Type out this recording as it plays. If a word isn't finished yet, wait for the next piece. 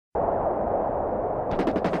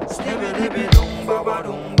Stibby-dibby-dum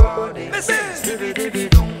baba-dum-ba-dee.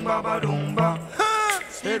 Stibby-dibby-dum baba-dum-ba.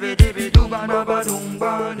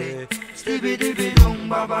 Stibby-dibby-dum-ba-ba-dum-ba-dee. Stibby-dibby-dum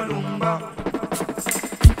baba-dum-ba.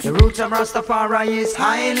 The roots of Rastafari is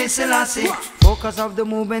highly Selassie. Focus of the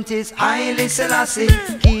movement is highly Selassie.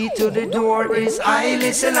 Key to the door is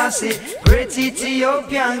highly Selassie. Great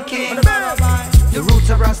Ethiopian king. The roots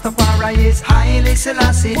of Rastafari is highly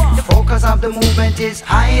Selassie. The focus of the movement is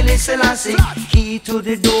highly Selassie. Key to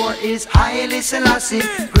the door is highly Selassie.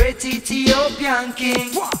 Great Ethiopian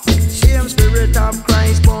king. Same spirit of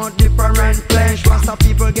Christ, but different flesh. Rasta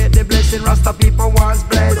people get the blessing, Rasta people was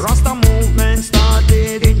blessed. Rasta movement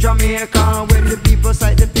started in Jamaica when the people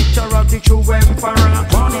sight the picture of the true emperor.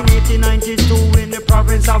 Born in 1892 in the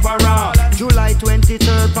province of Ara. July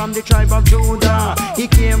 23rd from the tribe of Judah. He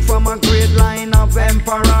came from a great line of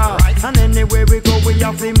emperor. And anywhere we go we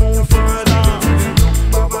have to move further.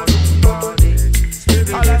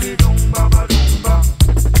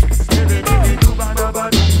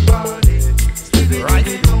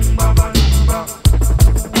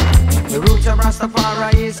 The roots of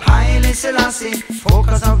Rastafari is highly Selassie.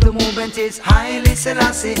 Focus of the movement is highly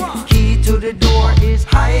Selassie. Key to the door is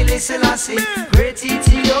highly Selassie. Great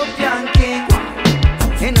Ethiopian king.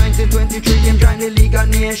 In 1923 he joined the League of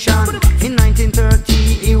Nations. In 1930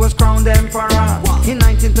 he was crowned emperor. In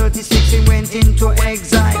 1936 he went into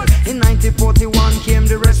exile. In 1941 came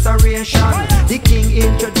the restoration. The king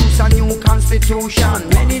introduced a new constitution.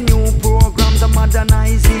 Many new programs of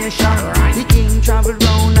modernization. The king traveled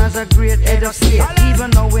round as a great head of state.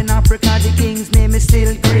 Even though in Africa the king's name is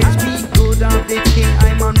still great. Speak good of the king,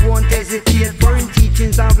 I man won't hesitate. For in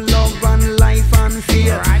teachings of love and life and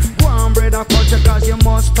faith. Go on brother culture cause you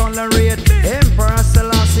must tolerate. Emperor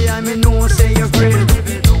Selassie, I may know say you're great.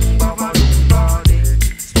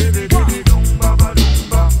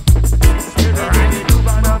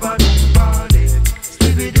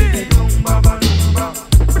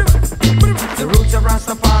 The roots of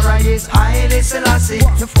Rastafari is highly Selassie.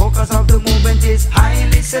 The focus of the movement is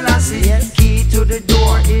highly Selassie. Key to the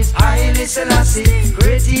door is highly Selassie.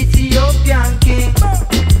 Great Ethiopian king.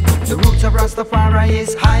 The roots of Rastafari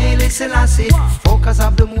is highly Selassie. Focus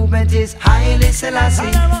of the movement is highly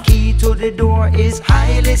Selassie. Key to the door is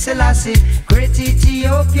highly Selassie. Great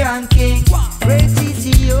Ethiopian king. Great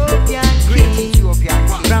Ethiopian king.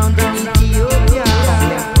 Crown of Ethiopia.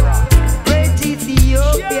 Great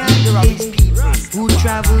Ethiopian is people who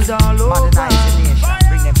travels all over.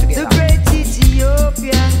 The great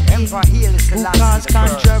Ethiopian king who caused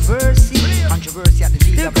controversy.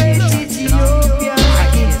 The great Ethiopian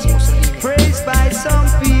king praised by some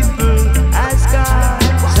people as God.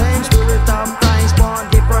 Same spirit of Christ, born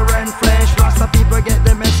different flesh. Rasta people get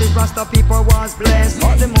the message, Rasta people was blessed.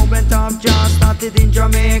 All the movement of Jah started in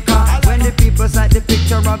Jamaica when the people sight the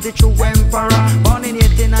picture of the true emperor. Born in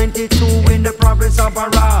 1892 in the province of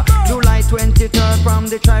Ara. July 23rd from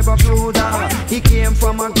the tribe of Judah. He came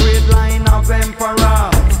from a great line of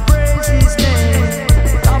emperor. Praise his name.